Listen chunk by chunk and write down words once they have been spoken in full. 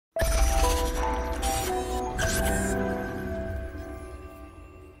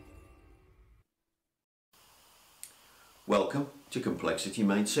Welcome to Complexity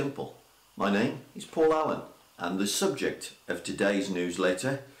Made Simple. My name is Paul Allen and the subject of today's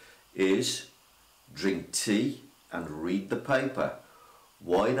newsletter is drink tea and read the paper.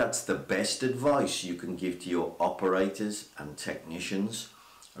 Why that's the best advice you can give to your operators and technicians,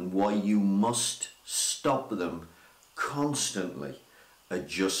 and why you must stop them constantly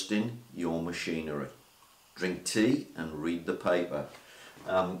adjusting your machinery. Drink tea and read the paper.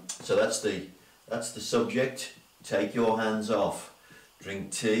 So that's the subject. Take your hands off.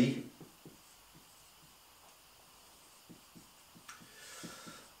 Drink tea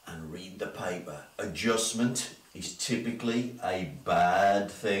and read the paper. Adjustment is typically a bad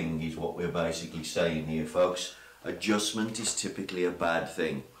thing, is what we're basically saying here, folks. Adjustment is typically a bad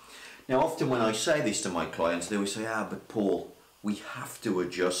thing. Now, often when I say this to my clients, they always say, but Paul, we have to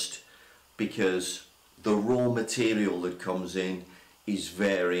adjust because the raw material that comes in is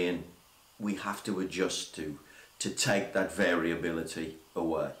varying. We have to adjust to take that variability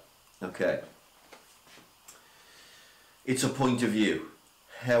away. Okay, it's a point of view.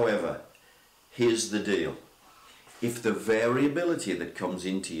 However, here's the deal. If the variability that comes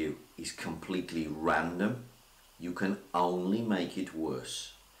into you is completely random, you can only make it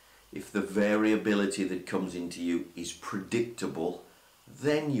worse. If the variability that comes into you is predictable,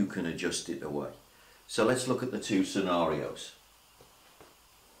 then you can adjust it away. So let's look at the two scenarios.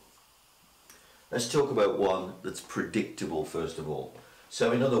 Let's talk about one that's predictable first of all.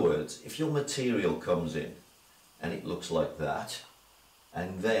 So in other words, if your material comes in and it looks like that,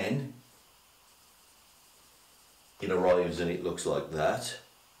 and then it arrives and it looks like that,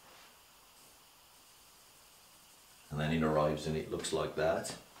 and then it arrives and it looks like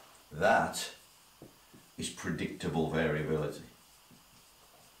that, that is predictable variability.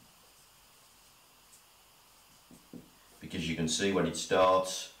 Because you can see when it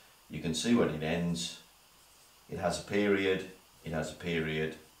starts, you can see when it ends. It has a period, it has a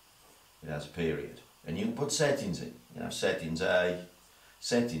period, it has a period. And you can put settings in. You know, settings A,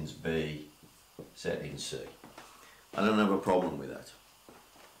 settings B, settings C. I don't have a problem with that.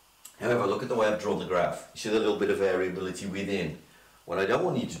 However, look at the way I've drawn the graph. You see the little bit of variability within. What I don't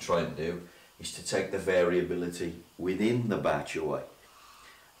want you to try and do is to take the variability within the batch away.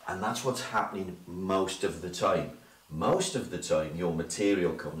 And that's what's happening most of the time. Most of the time your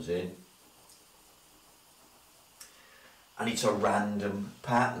material comes in and it's a random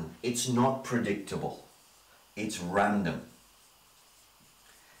pattern. It's not predictable. It's random.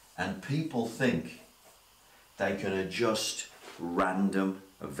 And people think they can adjust random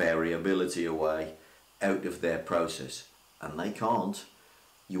variability away out of their process, and they can't.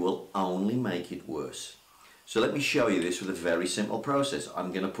 You will only make it worse. So let me show you this with a very simple process.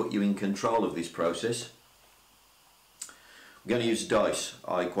 I'm going to put you in control of this process. I'm going to use dice.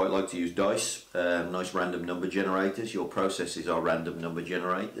 I quite like to use dice, nice random number generators. Your processes are random number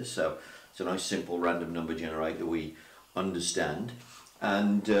generators, so it's a nice simple random number generator we understand.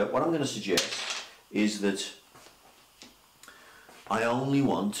 And what I'm going to suggest is that I only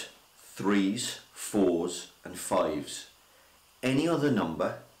want 3s, 4s and 5s. Any other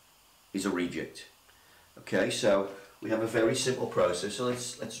number is a reject. Okay, so we have a very simple process, so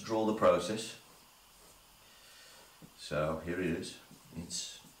let's draw the process. So here it is.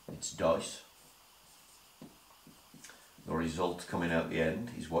 It's dice. The result coming out the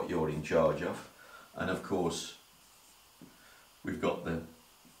end is what you're in charge of, and of course we've got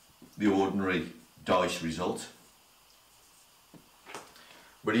the ordinary dice result.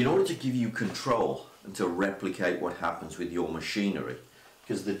 But in order to give you control and to replicate what happens with your machinery,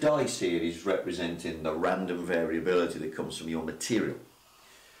 because the dice here is representing the random variability that comes from your material,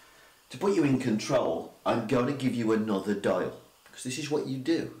 to put you in control, I'm going to give you another dial, because this is what you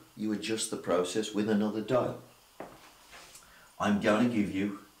do. You adjust the process with another dial. I'm going to give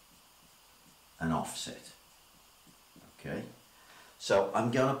you an offset. Okay, so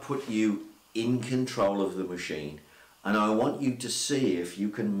I'm going to put you in control of the machine, and I want you to see if you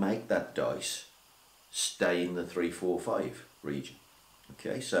can make that dice stay in the 3, 4, 5 region.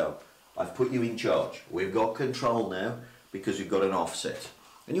 Okay, so I've put you in charge. We've got control now because we've got an offset.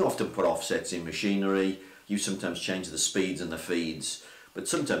 And you often put offsets in machinery. You sometimes change the speeds and the feeds, but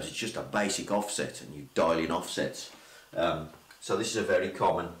sometimes it's just a basic offset and you dial in offsets. So this is a very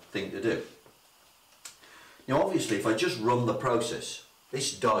common thing to do. Now obviously if I just run the process,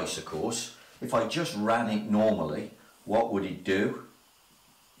 this dice of course, if I just ran it normally, what would it do?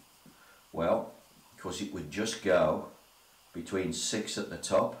 Well, of course it would just go between 6 at the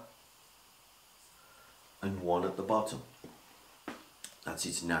top and 1 at the bottom. That's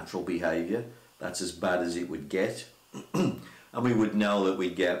its natural behaviour. That's as bad as it would get. And we would know that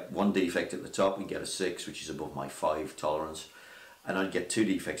we'd get one defect at the top, we'd get a 6, which is above my 5 tolerance, and I'd get 2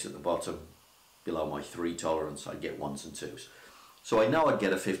 defects at the bottom, below my 3 tolerance, I'd get 1s and 2s. So I know I'd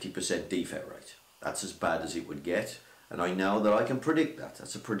get a 50% defect rate. That's as bad as it would get, and I know that I can predict that.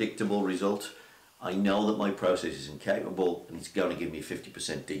 That's a predictable result. I know that my process is incapable and it's going to give me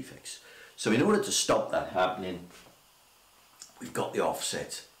 50% defects. So in order to stop that happening, we've got the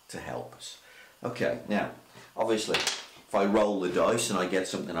offset to help us. Okay, now, obviously, if I roll the dice and I get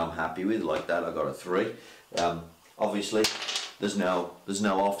something I'm happy with, like that, I got a 3, obviously, there's no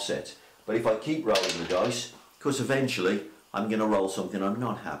offset. But if I keep rolling the dice, because eventually I'm going to roll something I'm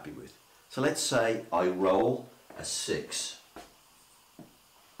not happy with. So let's say I roll a 6.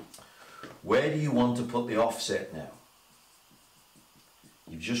 Where do you want to put the offset now?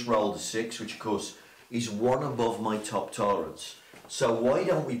 You've just rolled a 6, which of course is 1 above my top tolerance. So why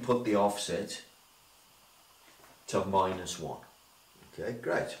don't we put the offset to -1? Okay,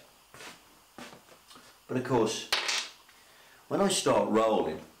 great. But of course, when I start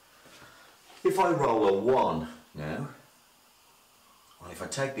rolling, if I roll a 1 now, well, if I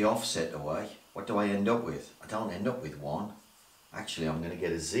take the offset away, what do I end up with? I don't end up with 1. Actually, I'm going to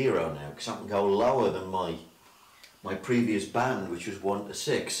get a 0 now, because I can go lower than my previous band, which was 1 to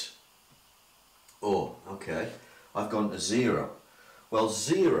 6. Oh, okay, I've gone to 0. Well,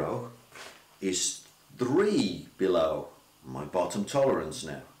 0 is 3 below my bottom tolerance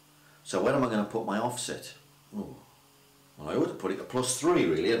now. So where am I going to put my offset? Oh, well, I ought to put it to +3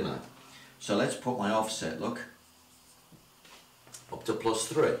 really, hadn't I? So let's put my offset, look, up to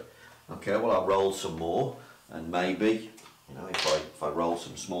 +3. Okay, well, I'll roll some more, and maybe, you know, if I roll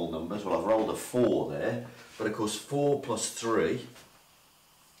some small numbers, well, I've rolled a 4 there, but of course 4 plus 3,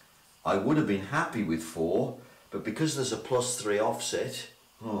 I would have been happy with 4, but because there's a +3 offset,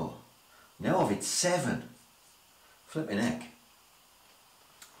 oh, now I've hit 7. Flipping heck.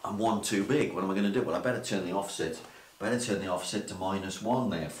 I'm 1 too big. What am I going to do? Well, I better turn the offset to -1,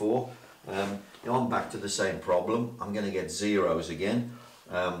 therefore. You know, I'm back to the same problem. I'm going to get zeros again.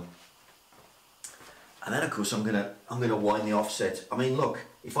 And then of course I'm gonna wind the offset. I mean, look,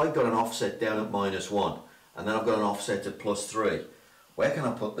 if I've got an offset down at -1 and then I've got an offset at +3, where can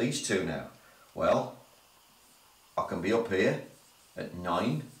I put these two now? Well, I can be up here at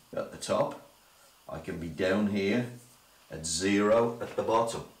 9 at the top. I can be down here at 0 at the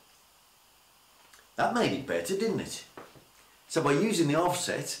bottom. That made it better, didn't it? So by using the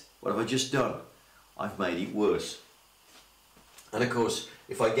offset, what have I just done? I've made it worse. And of course,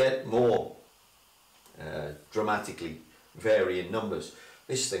 if I get more dramatically varying numbers,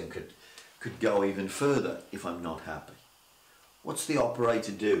 this thing could go even further if I'm not happy. What's the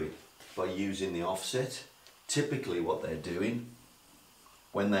operator doing by using the offset? Typically what they're doing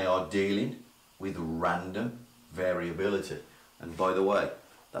when they are dealing with random variability, and by the way,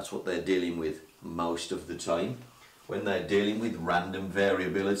 that's what they're dealing with most of the time. When they're dealing with random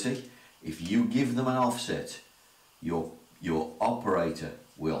variability, if you give them an offset, your operator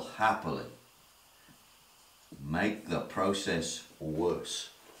will happily make the process worse.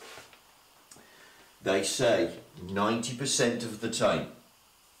 They say 90% of the time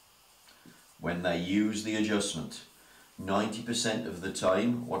when they use the adjustment, 90% of the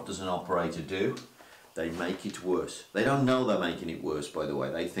time, what does an operator do? They make it worse. They don't know they're making it worse, by the way.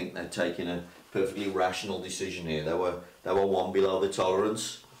 They think they're taking a perfectly rational decision here. They were 1 below the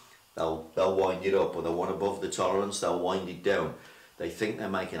tolerance, they'll wind it up, or they're 1 above the tolerance, they'll wind it down. They think they're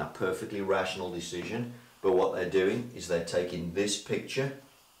making a perfectly rational decision, but what they're doing is they're taking this picture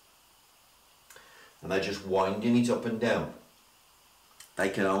and they're just winding it up and down. They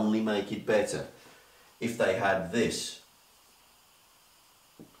can only make it better if they had this.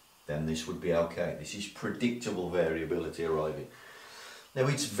 Then this would be okay. This is predictable variability arriving. Now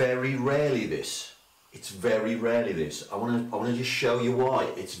it's very rarely this. It's very rarely this. I want to just show you why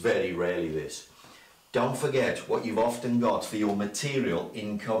it's very rarely this. Don't forget what you've often got for your material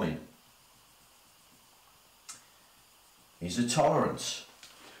incoming is a tolerance.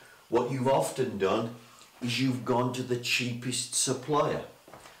 What you've often done is you've gone to the cheapest supplier.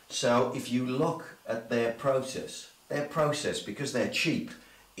 So if you look at their process, because they're cheap,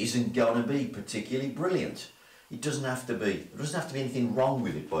 isn't going to be particularly brilliant. It doesn't have to be. There doesn't have to be anything wrong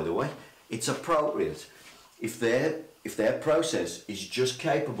with it, by the way. It's appropriate. If their process is just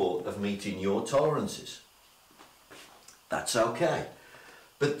capable of meeting your tolerances, that's okay.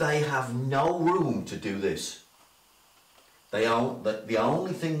 But they have no room to do this. The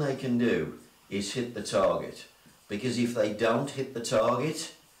only thing they can do is hit the target. Because if they don't hit the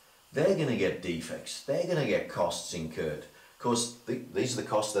target, they're going to get defects. They're going to get costs incurred. Of course, these are the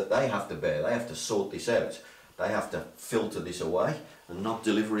costs that they have to bear. They have to sort this out. They have to filter this away and not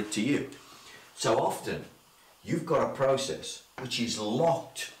deliver it to you. So often you've got a process which is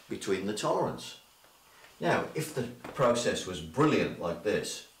locked between the tolerance. Now, if the process was brilliant like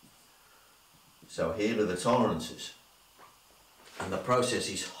this, so here are the tolerances, and the process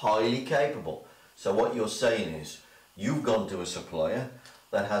is highly capable. So what you're saying is, you've gone to a supplier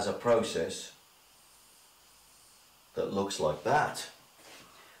that has a process that looks like that.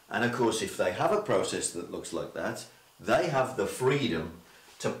 And of course, if they have a process that looks like that, they have the freedom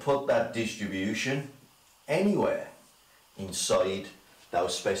to put that distribution anywhere inside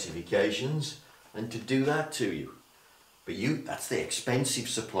those specifications and to do that to you. But that's the expensive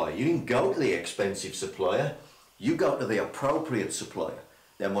supplier. You didn't go to the expensive supplier, you go to the appropriate supplier.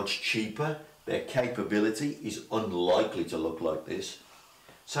 They're much cheaper, their capability is unlikely to look like this.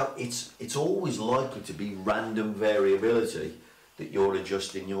 So it's always likely to be random variability that you're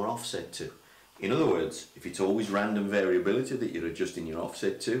adjusting your offset to. In other words, if it's always random variability that you're adjusting your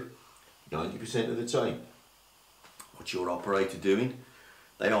offset to, 90% of the time, what's your operator doing?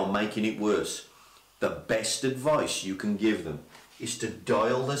 They are making it worse. The best advice you can give them is to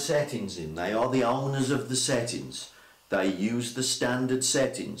dial the settings in. They are the owners of the settings. They use the standard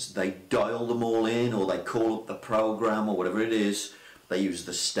settings. They dial them all in, or they call up the program or whatever it is. They use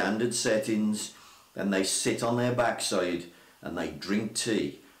the standard settings, then they sit on their backside and they drink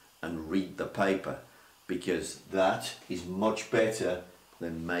tea and read the paper, because that is much better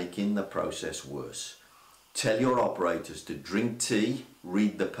than making the process worse. Tell your operators to drink tea,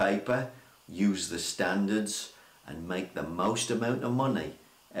 read the paper, use the standards, and make the most amount of money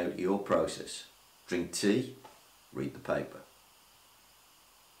out of your process. Drink tea, read the paper.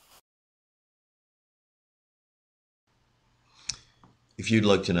 If you'd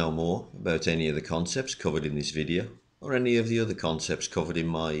like to know more about any of the concepts covered in this video, or any of the other concepts covered in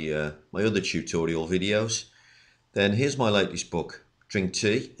my other tutorial videos, then here's my latest book, Drink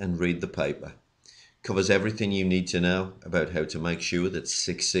Tea and Read the Paper. Covers everything you need to know about how to make sure that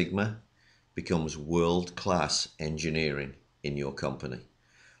Six Sigma becomes world-class engineering in your company.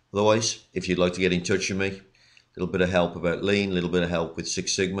 Otherwise, if you'd like to get in touch with me, a little bit of help about Lean, a little bit of help with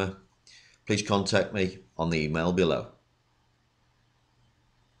Six Sigma, please contact me on the email below.